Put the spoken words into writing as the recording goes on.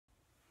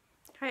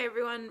Hi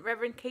everyone,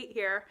 Reverend Kate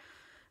here.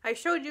 I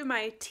showed you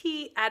my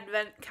tea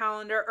advent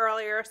calendar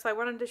earlier, so I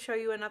wanted to show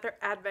you another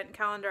advent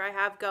calendar I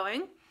have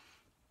going.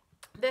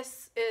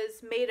 This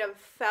is made of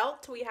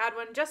felt. We had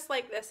one just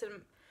like this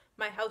in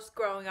my house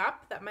growing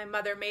up that my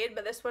mother made,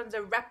 but this one's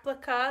a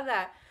replica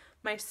that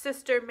my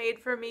sister made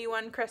for me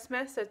one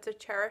Christmas. It's a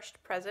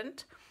cherished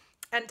present.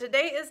 And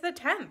today is the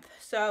 10th,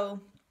 so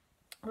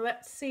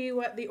let's see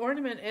what the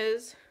ornament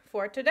is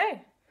for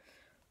today.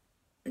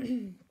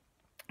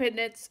 And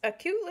it's a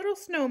cute little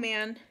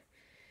snowman.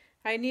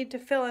 I need to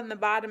fill in the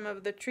bottom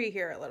of the tree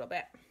here a little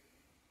bit.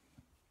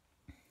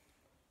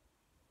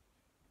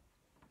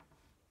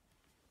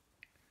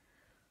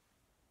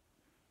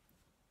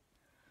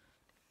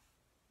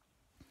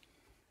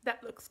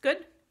 That looks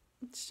good.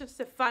 It's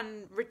just a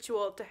fun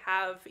ritual to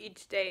have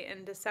each day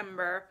in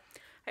December.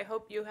 I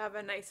hope you have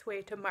a nice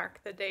way to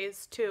mark the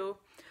days too.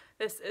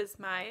 This is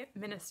my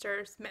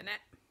Minister's Minute.